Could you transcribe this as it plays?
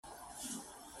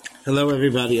Hello,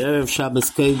 everybody. Erev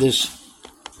Shabbos Kodesh,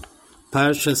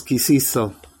 Parshas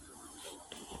Kisiso.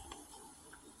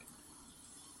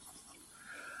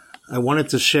 I wanted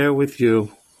to share with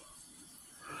you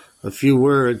a few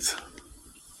words,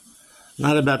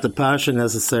 not about the Parsha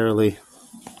necessarily,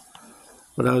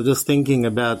 but I was just thinking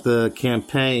about the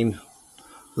campaign,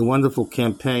 the wonderful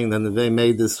campaign that Neveh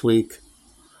made this week,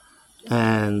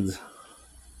 and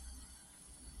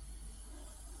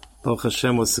Baruch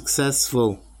Hashem was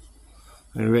successful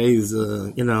and raised,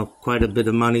 quite a bit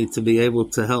of money to be able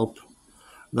to help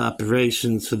the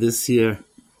operations for this year,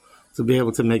 to be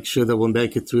able to make sure that we'll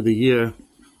make it through the year.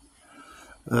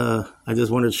 I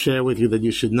just wanted to share with you that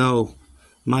you should know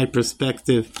my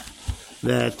perspective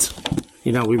that,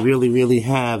 we really, really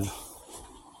have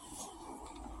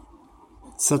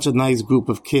such a nice group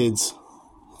of kids,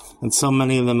 and so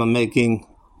many of them are making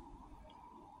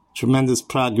tremendous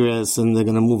progress, and they're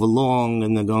going to move along,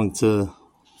 and they're going to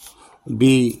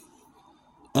be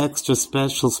extra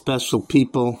special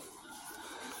people.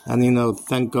 And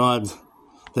thank God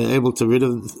they're able to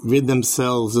rid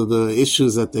themselves of the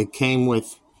issues that they came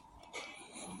with.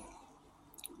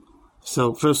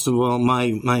 So first of all,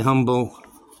 my humble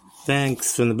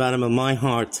thanks from the bottom of my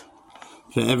heart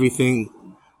for everything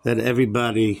that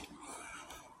everybody,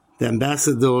 the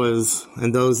ambassadors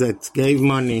and those that gave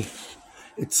money.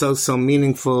 It's so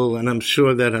meaningful, and I'm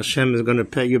sure that Hashem is going to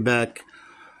pay you back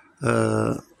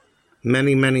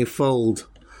many fold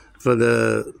for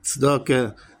the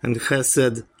tzedakah and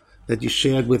chesed that you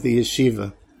shared with the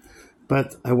yeshiva.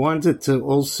 But I wanted to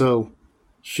also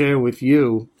share with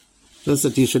you just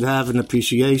that you should have an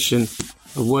appreciation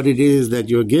of what it is that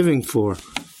you're giving for.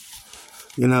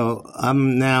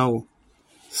 I'm now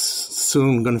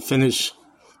soon going to finish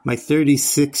my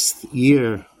 36th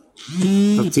year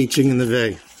of teaching in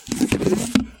Neveh.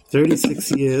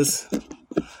 36 years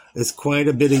is quite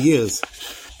a bit of years.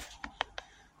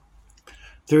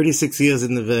 36 years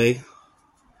in Neveh,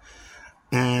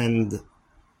 and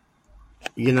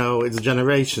it's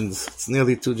generations. It's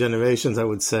nearly 2 generations, I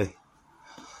would say.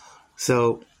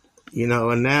 So,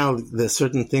 and now there's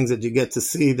certain things that you get to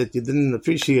see that you didn't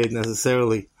appreciate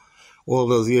necessarily all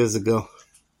those years ago.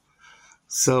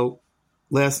 So,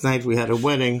 last night we had a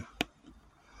wedding.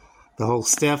 The whole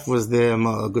staff was there.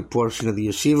 A good portion of the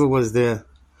yeshiva was there.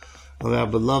 Our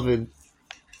beloved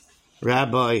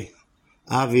Rabbi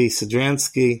Avi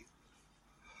Sidransky.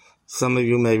 Some of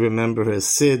you may remember her as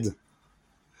Sid.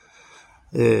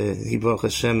 He, Baruch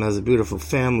Hashem, has a beautiful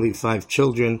family, 5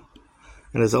 children.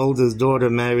 And his oldest daughter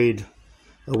married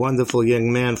a wonderful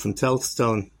young man from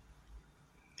Telstone.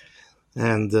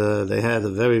 And they had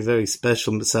a very, very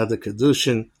special Masada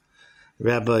Kedushin,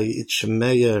 Rabbi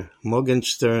Itzhemeyer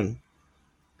Morgenstern.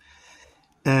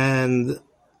 And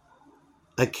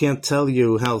I can't tell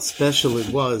you how special it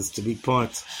was to be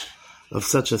part of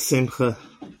such a simcha.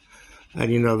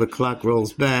 And the clock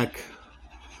rolls back,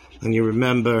 and I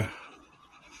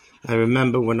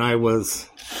remember when I was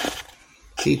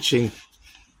teaching,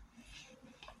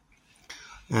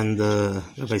 and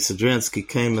Rabbi Sidransky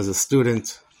came as a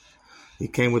student. He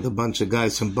came with a bunch of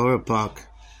guys from Borough Park.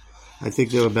 I think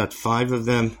there were about 5 of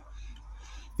them.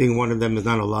 I think one of them is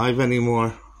not alive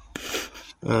anymore,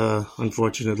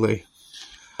 unfortunately.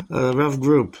 A rough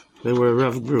group. They were a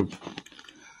rough group.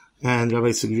 And Rabbi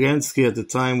Sidransky at the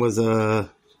time was a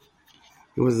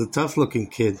tough-looking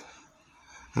kid.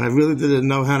 And I really didn't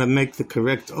know how to make the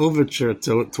correct overture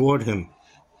toward him.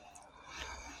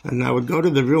 And I would go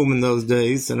to the room in those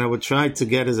days, and I would try to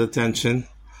get his attention.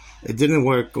 It didn't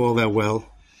work all that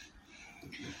well.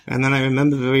 And then I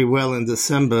remember very well in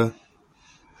December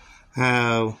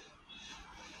how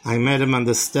I met him on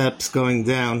the steps going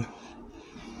down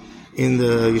in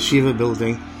the yeshiva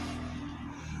building.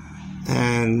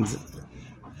 And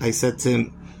I said to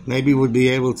him, maybe we'd be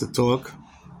able to talk.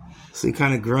 So he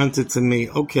kind of grunted to me,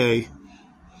 okay.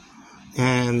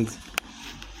 And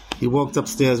he walked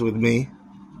upstairs with me.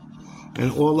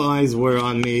 And all eyes were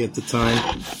on me at the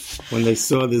time when they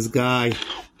saw this guy,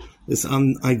 this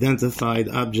unidentified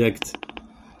object,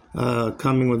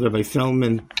 coming with Rabbi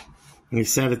Felman. And he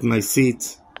sat at my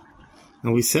seat.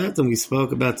 And we sat and we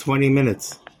spoke about 20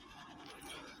 minutes.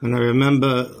 And I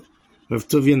remember Rav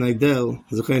Tuvia Neidel,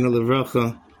 Zechayna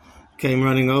Levracha, came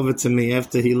running over to me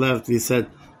after he left. He said,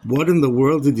 what in the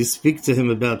world did you speak to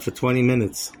him about for 20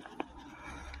 minutes?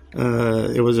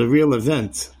 It was a real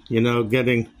event,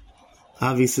 getting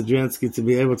Avi Sidransky to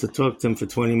be able to talk to him for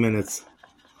 20 minutes.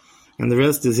 And the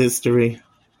rest is history.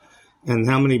 And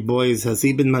how many boys has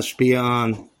he been mashpia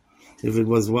on, if it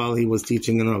was while he was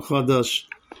teaching in Or Chodosh,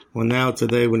 or now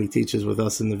today when he teaches with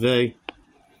us in Neveh.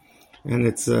 And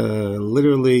it's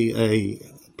literally a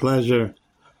pleasure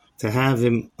to have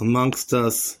him amongst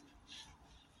us.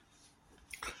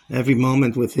 Every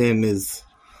moment with him is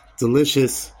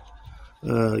delicious.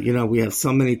 We have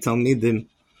so many Talmidim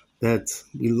that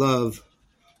we love,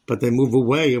 but they move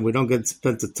away and we don't get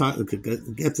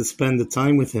to spend the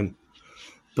time with him.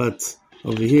 But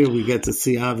over here we get to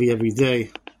see Avi every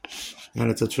day, and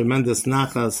it's a tremendous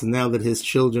nachas now that his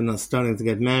children are starting to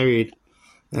get married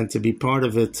and to be part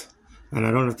of it, and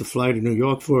I don't have to fly to New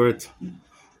York for it.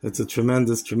 It's a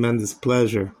tremendous, tremendous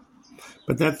pleasure.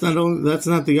 But that's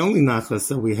not the only nachas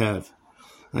that we have.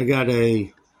 I got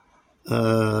a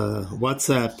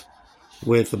WhatsApp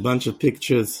with a bunch of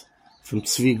pictures from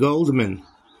Tzvi Goldman.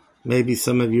 Maybe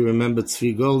some of you remember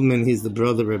Tzvi Goldman. He's the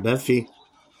brother of Rabbi.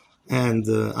 And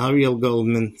Ariel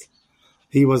Goldman,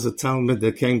 he was a Talmud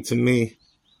that came to me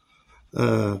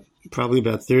probably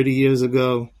about 30 years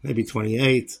ago, maybe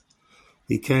 28.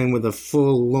 He came with a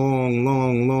full,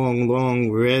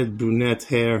 long, red brunette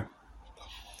hair.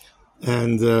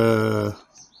 And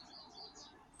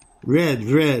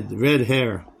red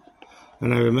hair.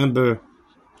 And I remember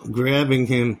grabbing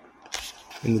him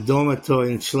in the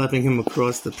dormitory and schlepping him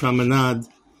across the promenade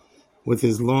with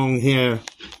his long hair,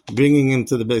 bringing him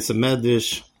to the base of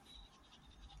Medrash.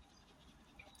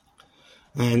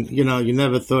 And, you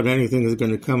never thought anything was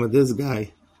going to come of this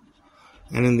guy.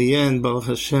 And in the end, Baruch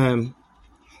Hashem,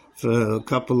 for a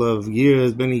couple of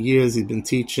years, many years, he's been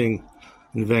teaching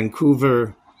in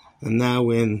Vancouver and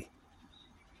now in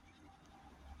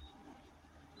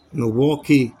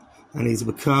Milwaukee. And he's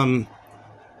become,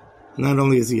 not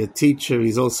only is he a teacher,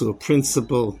 he's also a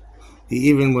principal. He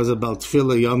even was about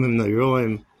Tefillah Yomim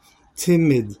Nairoim,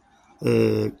 timid,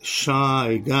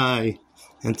 shy guy.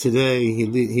 And today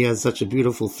he has such a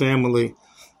beautiful family.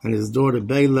 And his daughter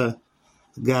Bela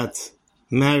got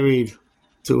married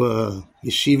to a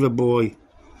yeshiva boy.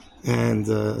 And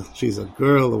she's a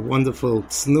girl, a wonderful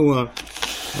tznuah.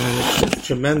 And it's just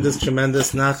tremendous,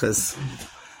 tremendous nachas.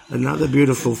 Another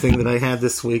beautiful thing that I had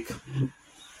this week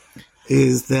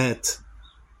is that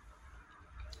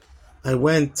I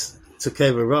went to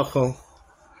Kever Rachel,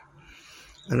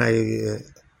 and I,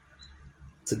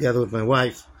 together with my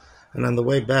wife, and on the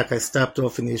way back I stopped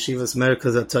off in the Yeshivas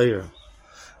Merkaz HaTorah.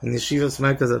 In the Yeshivas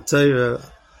Merkaz HaTorah,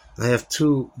 I have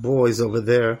two boys over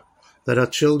there that are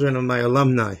children of my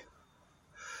alumni,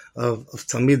 of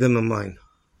Talmidim of mine.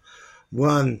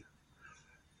 One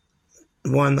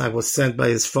I was sent by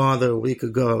his father a week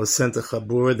ago. I was sent a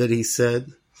chabur that he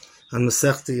said on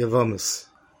Masechta Yevamos.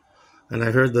 And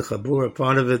I heard the chabur,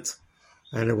 part of it,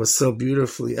 and it was so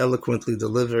beautifully, eloquently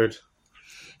delivered.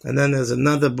 And then there's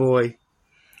another boy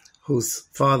whose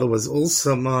father was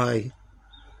also my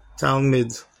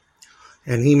Talmud,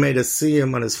 and he made us see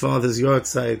him on his father's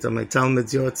yortzeit, on my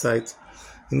Talmud's yortzeit.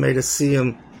 He made us see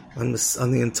him on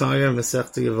the entire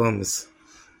Masechta Yevamos.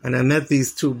 And I met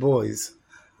these two boys,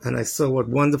 and I saw what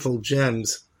wonderful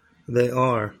gems they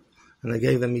are. And I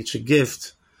gave them each a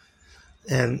gift.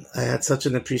 And I had such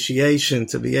an appreciation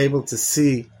to be able to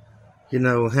see,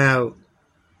 how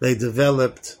they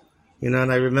developed. And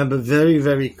I remember very,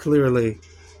 very clearly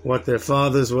what their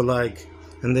fathers were like.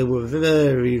 And they were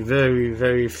very, very,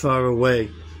 very far away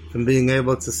from being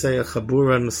able to say a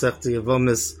chabura on Masechta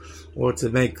Yevamos, or to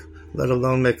let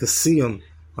alone make a siyum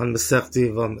on Masechta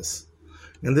Yevamos.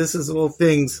 And this is all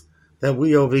things that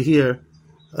we over here,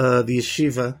 the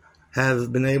yeshiva,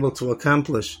 have been able to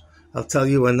accomplish. I'll tell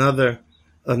you another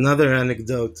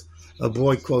anecdote. A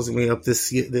boy calls me up this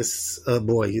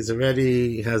boy. He's a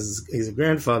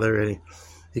grandfather already.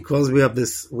 He calls me up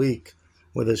this week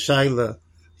with a shaila.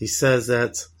 He says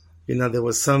that, there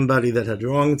was somebody that had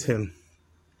wronged him.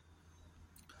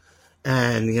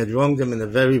 And he had wronged him in a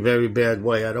very, very bad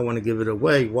way. I don't want to give it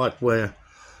away where.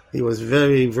 He was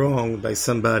very wronged by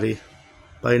somebody,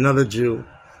 by another Jew,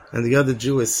 and the other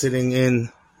Jew is sitting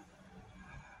in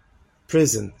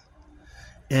prison.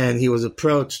 And he was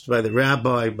approached by the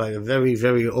rabbi, by a very,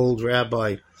 very old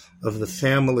rabbi of the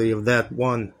family of that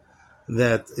one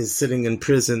that is sitting in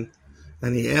prison,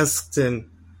 and he asked him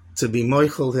to be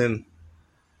moichel him,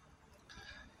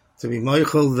 to be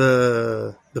moichel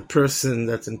the person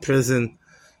that's in prison,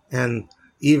 and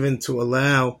even to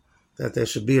allow that there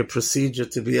should be a procedure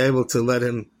to be able to let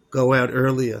him go out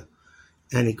earlier.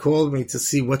 And he called me to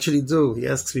see what should he do. He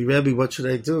asks me, Rabbi, what should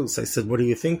I do? So I said, what are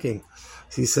you thinking?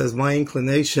 He says, my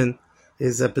inclination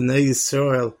is that Bnei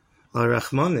Yisrael are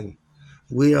Rachmanim.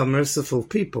 We are merciful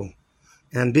people.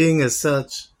 And being as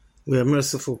such, we are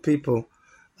merciful people.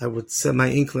 I would say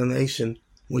my inclination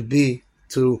would be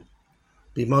to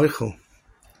be moichel.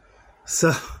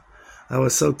 So I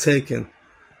was so taken.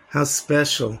 How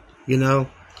special,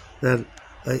 that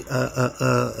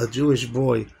a Jewish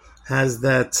boy has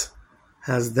that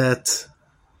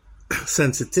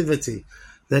sensitivity,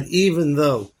 that even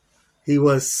though he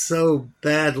was so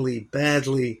badly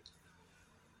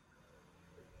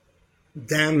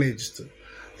damaged,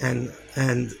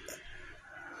 and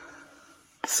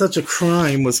such a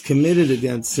crime was committed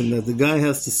against him that the guy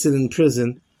has to sit in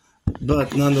prison,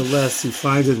 but nonetheless he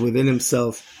finds it within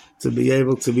himself to be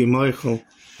able to be moichel.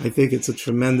 I think it's a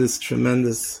tremendous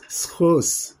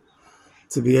schus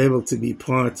to be able to be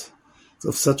part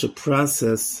of such a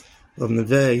process of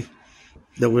Neveh,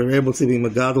 that we're able to be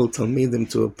megadol talmidim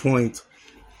to a point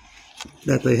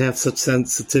that they have such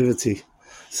sensitivity.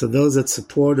 So those that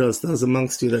support us, those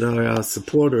amongst you that are our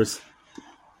supporters,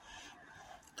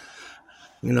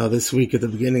 this week at the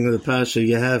beginning of the Pasha,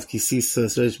 you have Kisisa,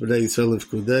 Reish B'nai Yisrael of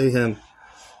Kudeihem,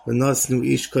 V'nosnu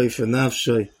Ishkoi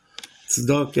F'nafshoi,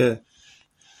 Tzedakah,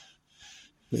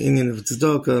 the Indian of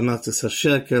Tzedakah, Nachas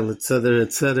HaShekel,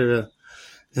 etc.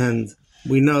 And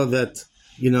we know that,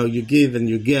 you give and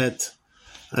you get.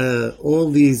 All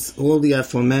the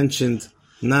aforementioned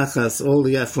Nachas, all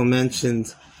the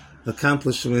aforementioned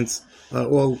accomplishments are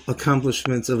all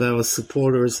accomplishments of our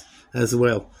supporters as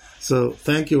well. So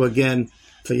thank you again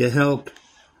for your help,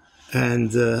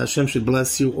 and Hashem should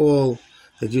bless you all,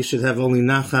 that you should have only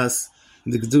Nachas,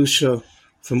 the Kedusha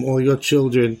from all your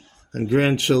children and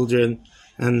grandchildren,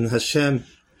 and Hashem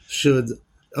should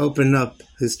open up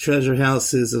his treasure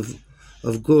houses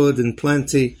of good and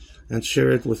plenty and share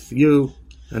it with you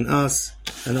and us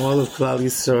and all of Klal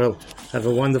Yisrael. Have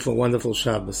a wonderful, wonderful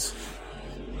Shabbos.